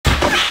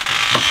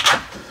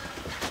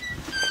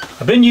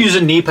I've been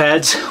using knee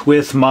pads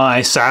with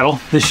my saddle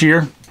this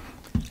year.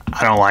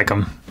 I don't like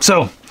them.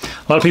 So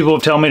a lot of people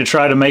have told me to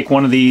try to make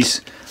one of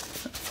these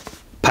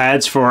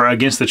pads for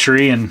against the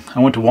tree, and I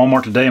went to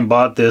Walmart today and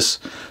bought this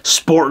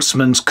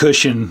Sportsman's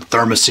Cushion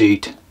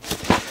Thermoset.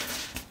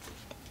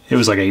 It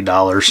was like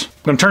 $8. I'm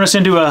gonna turn this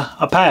into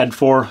a pad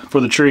for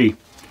the tree.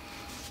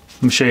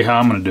 Let me show you how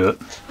I'm gonna do it.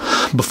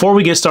 Before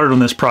we get started on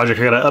this project,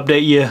 I gotta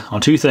update you on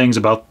two things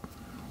about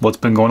what's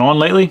been going on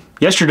lately.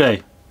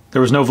 Yesterday,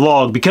 there was no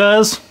vlog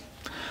because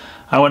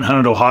I went and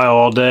hunted Ohio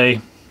all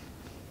day.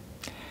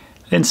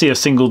 I didn't see a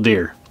single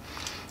deer.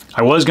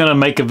 I was gonna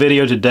make a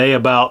video today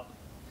about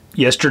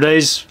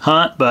yesterday's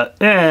hunt, but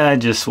there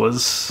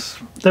was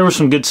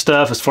some good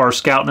stuff as far as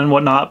scouting and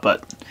whatnot,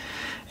 but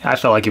I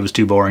felt like it was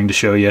too boring to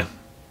show you.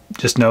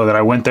 Just know that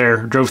I went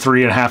there, drove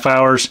 3.5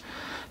 hours,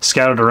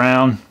 scouted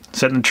around,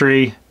 sat in a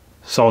tree,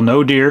 saw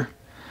no deer,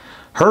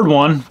 heard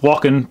one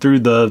walking through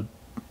the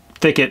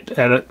thicket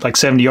at like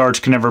 70 yards,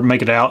 could never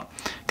make it out,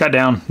 got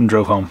down and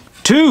drove home.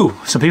 Two,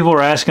 some people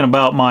were asking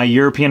about my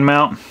European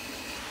mount.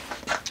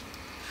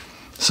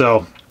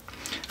 So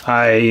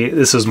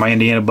this is my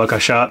Indiana buck I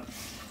shot,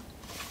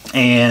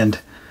 and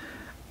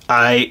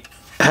I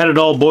had it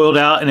all boiled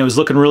out and it was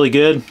looking really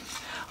good.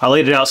 I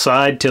laid it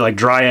outside to like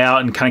dry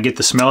out and kind of get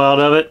the smell out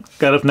of it.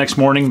 Got up next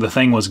morning, the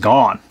thing was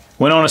gone.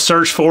 Went on a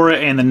search for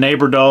it, and the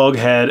neighbor dog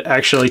had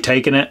actually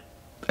taken it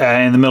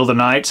in the middle of the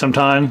night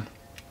sometime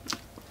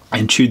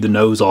and chewed the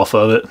nose off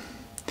of it.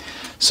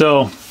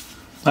 So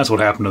that's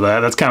what happened to that.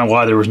 That's kind of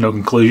why there was no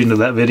conclusion to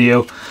that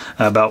video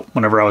about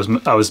whenever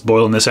I was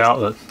boiling this out,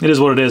 but it is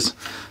what it is.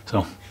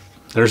 So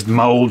there's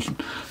my old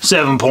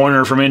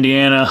 7-pointer from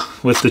Indiana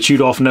with the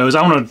chewed off nose.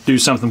 I want to do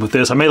something with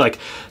this. I may like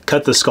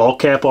cut the skull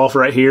cap off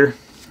right here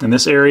in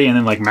this area and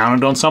then like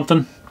mount it on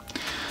something.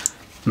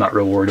 I'm not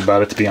real worried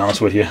about it, to be honest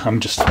with you. I'm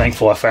just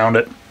thankful I found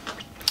it.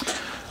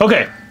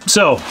 Okay,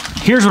 so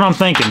here's what I'm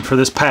thinking for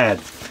this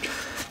pad.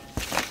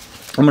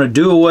 I'm gonna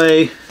do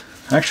away,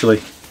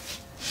 actually,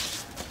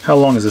 how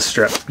long is this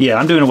strap? Yeah,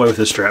 I'm doing away with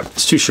this strap.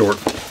 It's too short.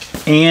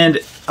 And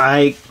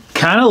I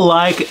kind of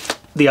like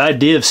the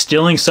idea of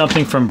stealing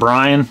something from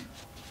Brian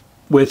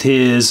with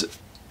his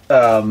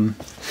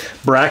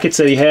brackets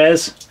that he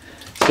has.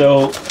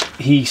 So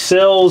he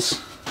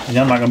sells, and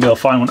I'm not gonna be able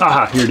to find one.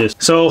 Aha, here it is.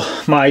 So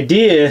my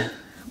idea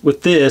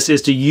with this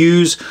is to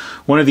use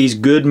one of these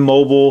good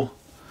mobile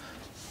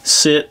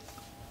sit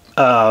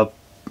paracord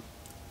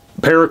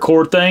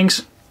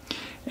things,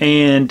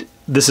 and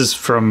this is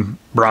from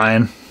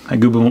Brian. A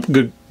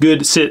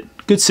good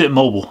sit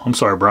mobile. I'm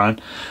sorry,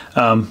 Brian,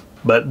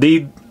 but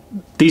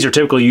these are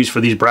typically used for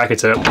these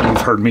brackets that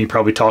you've heard me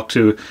probably talk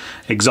to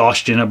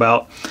exhaustion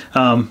about.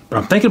 But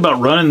I'm thinking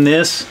about running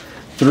this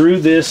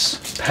through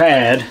this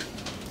pad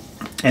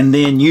and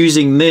then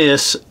using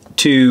this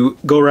to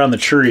go around the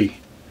tree.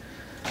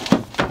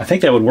 I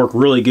think that would work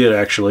really good,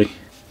 actually.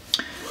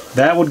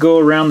 That would go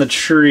around the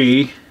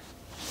tree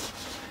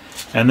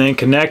and then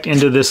connect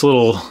into this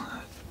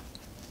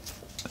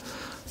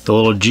the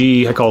little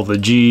G, I call it the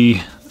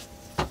G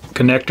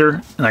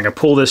connector, and I can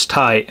pull this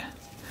tight,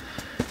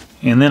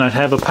 and then I'd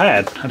have a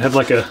pad. I'd have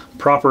like a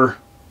proper,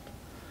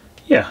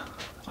 yeah,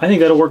 I think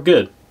that'll work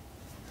good.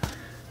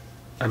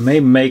 I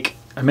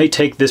may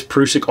take this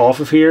Prusik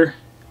off of here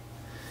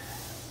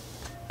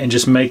and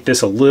just make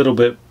this a little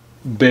bit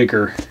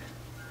bigger,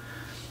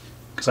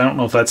 because I don't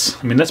know if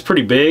that's, I mean, that's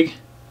pretty big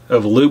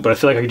of a loop, but I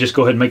feel like I could just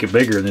go ahead and make it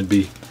bigger and it'd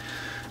be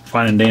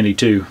fine and dandy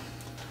too.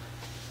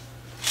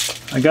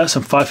 I got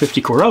some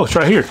 550 cord. Oh, it's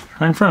right here,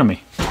 right in front of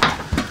me.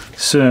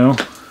 So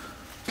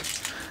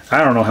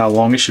I don't know how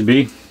long it should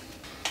be.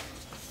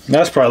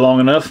 That's probably long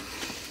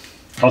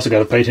enough. Also got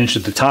to pay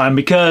attention to the time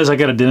because I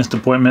got a dentist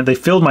appointment. They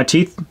filled my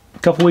teeth a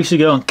couple weeks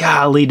ago, and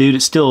golly, dude,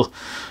 it still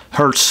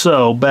hurts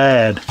so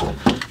bad.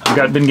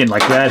 I've been getting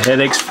like bad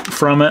headaches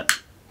from it,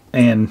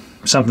 and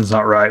something's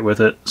not right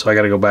with it, so I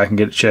got to go back and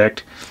get it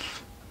checked.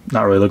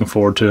 Not really looking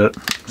forward to it.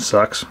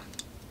 Sucks.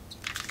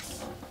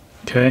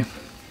 Okay.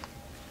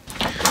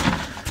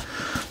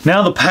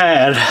 Now the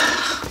pad.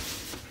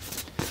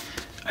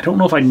 I don't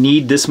know if I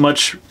need this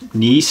much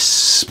knee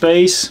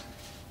space,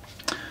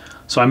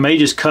 so I may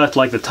just cut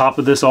like the top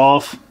of this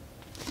off,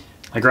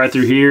 like right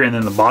through here, and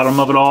then the bottom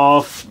of it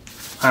off.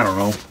 I don't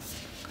know,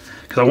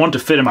 because I want it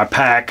to fit in my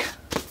pack.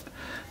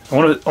 I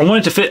want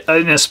it to fit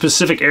in a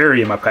specific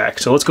area in my pack.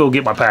 So let's go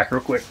get my pack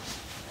real quick.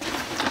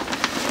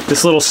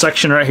 This little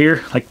section right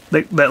here, like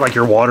that, like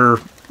your water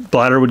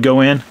bladder would go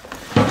in.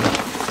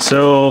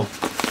 So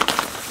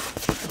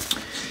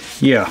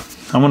yeah,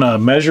 I'm gonna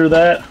measure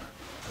that.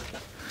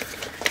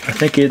 I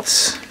think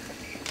it's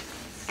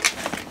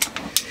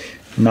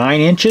 9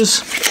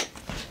 inches,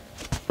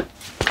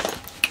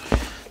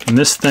 and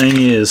this thing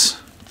is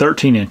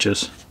 13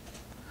 inches.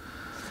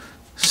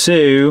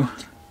 So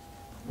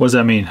what does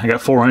that mean? I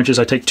got 4 inches.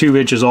 I take 2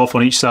 inches off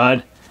on each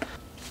side.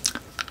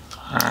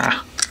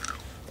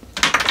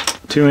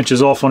 2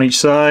 inches off on each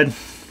side.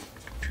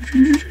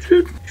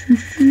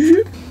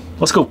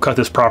 let's go cut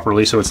this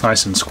properly so it's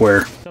nice and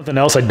square. Something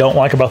else I don't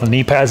like about the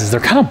knee pads is they're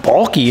kind of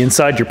bulky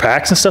inside your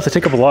packs and stuff. They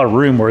take up a lot of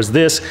room, whereas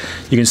this,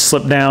 you can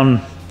slip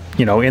down,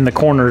 you know, in the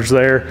corners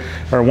there,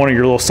 or one of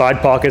your little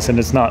side pockets, and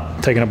it's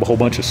not taking up a whole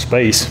bunch of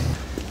space.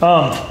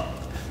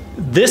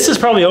 This is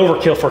probably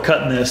overkill for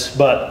cutting this,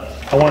 but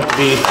I want it to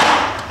be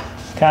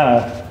kind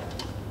of,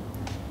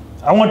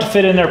 I want it to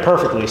fit in there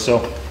perfectly, so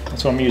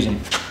that's what I'm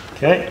using.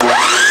 Okay.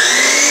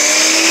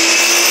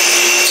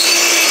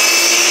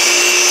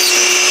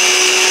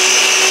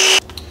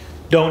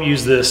 Don't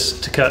use this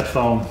to cut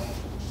foam,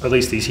 at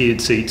least these heated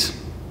seats.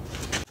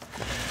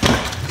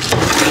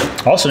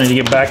 Also need to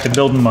get back to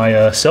building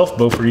my self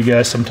bow for you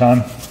guys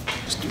sometime.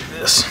 Let's do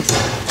this.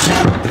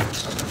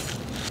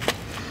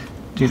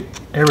 Dude,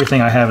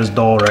 everything I have is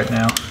dull right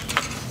now.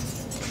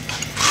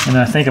 And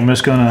I think I'm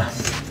just gonna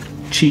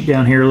cheat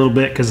down here a little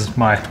bit because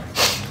my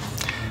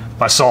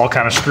saw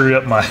kind of screwed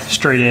up my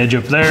straight edge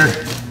up there.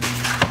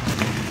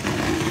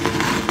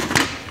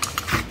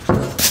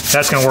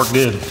 That's gonna work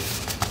good.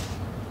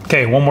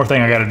 Okay, one more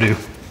thing I gotta do.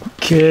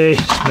 Okay,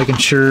 making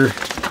sure it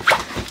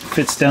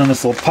fits down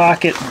this little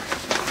pocket.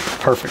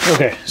 Perfect.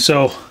 Okay,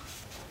 so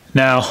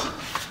now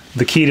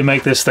the key to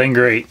make this thing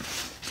great,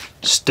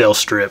 stealth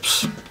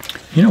strips.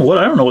 You know what?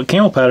 I don't know what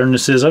camel pattern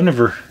this is. I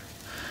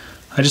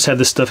just had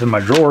this stuff in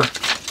my drawer.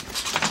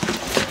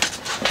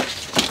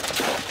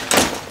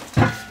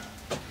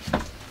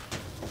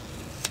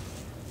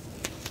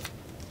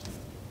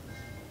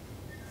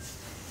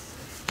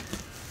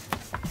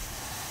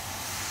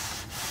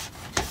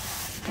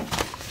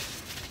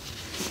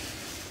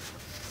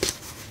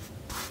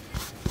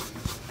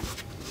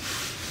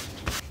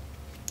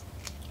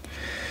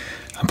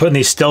 I'm putting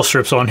these stealth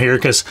strips on here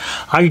because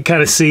I can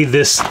kind of see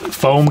this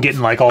foam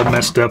getting like all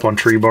messed up on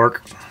tree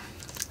bark.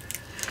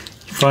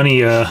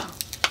 Funny, I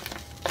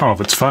don't know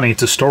if it's funny,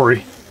 it's a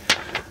story.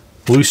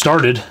 Lou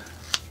started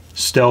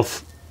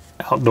Stealth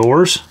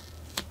Outdoors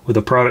with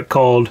a product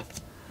called,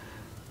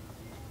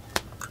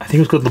 I think it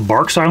was called the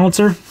Bark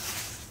Silencer.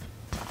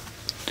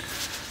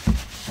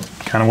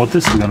 Kind of what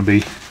this is going to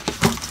be.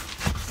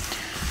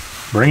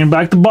 Bringing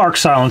back the Bark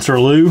Silencer,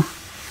 Lou.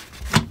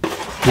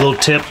 Little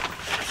tip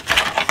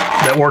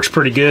that works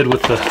pretty good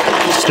with the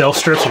stealth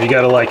strips. If you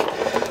got to like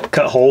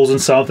cut holes in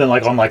something,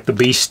 like on like the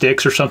bee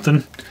sticks or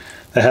something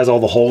that has all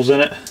the holes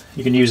in it,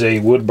 you can use a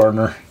wood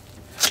burner,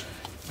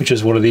 which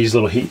is one of these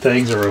little heat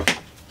things, or a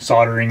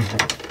soldering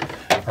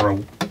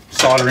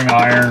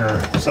iron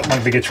or something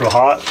like that gets real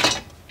hot.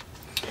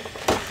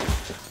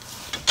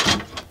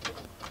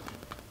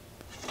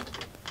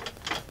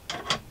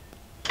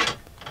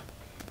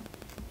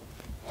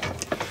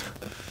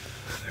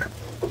 There.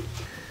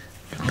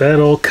 Got that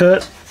all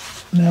cut.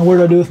 Now what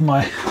do I do with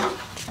my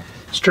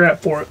strap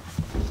for it?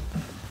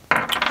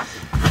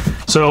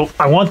 So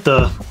I want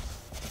the,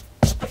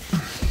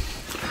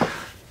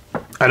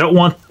 I don't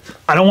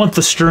want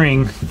the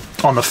string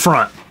on the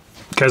front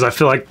because I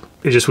feel like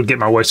it just would get in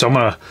my way. So I'm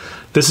gonna,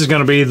 this is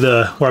gonna be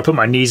the, where I put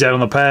my knees out on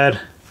the pad.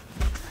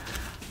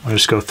 I'll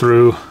just go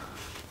through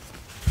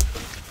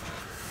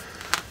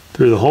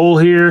the hole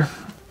here,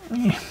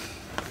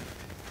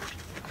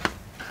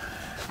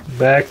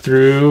 back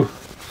through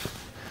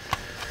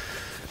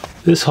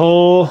this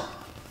hole.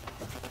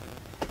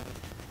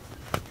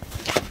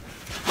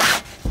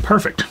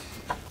 Perfect.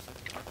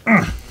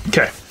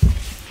 Okay.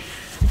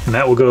 And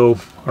that will go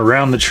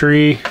around the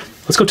tree.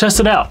 Let's go test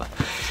it out.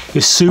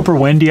 It's super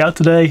windy out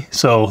today,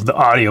 so the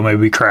audio may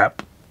be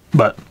crap,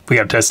 but we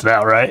gotta test it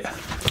out, right?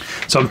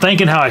 So I'm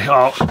thinking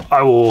how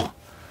I will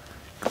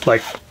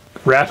like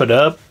wrap it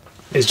up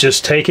is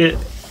just take it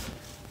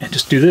and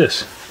just do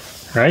this,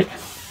 right?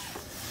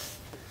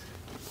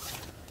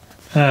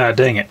 Ah,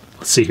 dang it.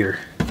 Let's see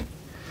here.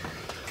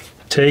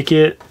 Take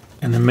it,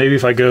 and then maybe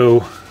if I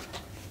go,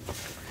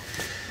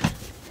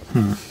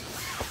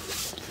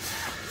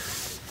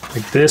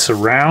 like this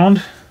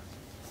around.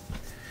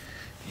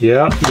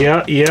 Yeah,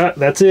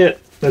 that's it.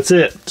 That's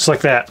it, just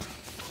like that.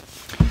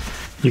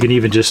 You can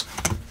even just,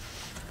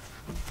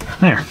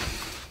 there.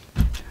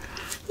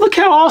 Look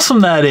how awesome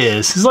that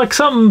is. It's like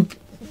something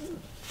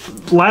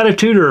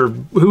Latitude or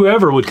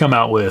whoever would come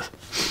out with.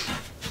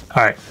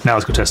 All right, now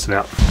let's go test it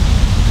out.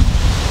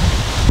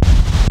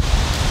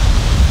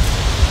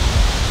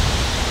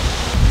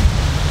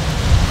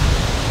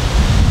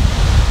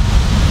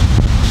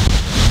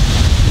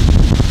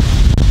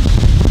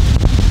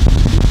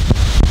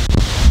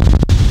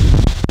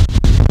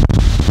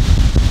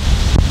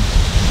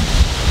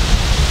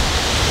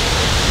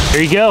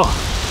 There you go.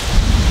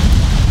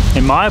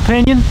 In my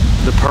opinion,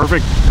 the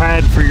perfect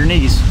pad for your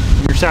knees,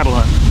 your saddle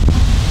hunt.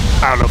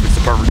 I don't know if it's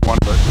the perfect one,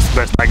 but it's the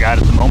best I got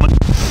at the moment.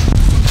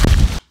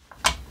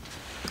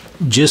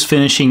 Just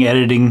finishing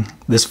editing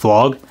this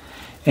vlog,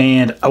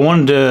 and I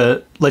wanted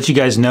to let you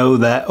guys know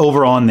that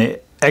over on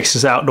the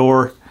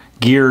ASIO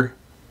Gear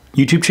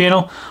YouTube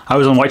channel, I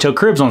was on Whitetail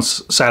Cribs on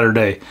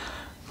Saturday.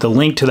 The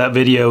link to that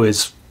video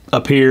is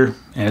up here,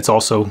 and it's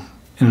also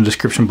in the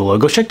description below.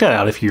 Go check that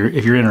out if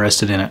you're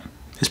interested in it.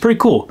 It's pretty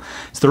cool.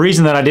 It's the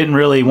reason that I didn't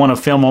really want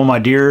to film all my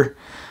deer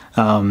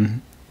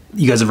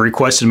you guys have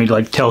requested me to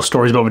like tell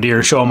stories about my deer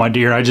and show them my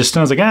deer. I was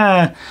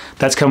like,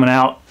 that's coming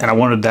out, and I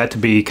wanted that to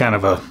be kind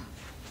of a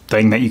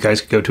thing that you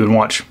guys could go to and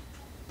watch.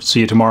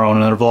 See you tomorrow on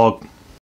another vlog.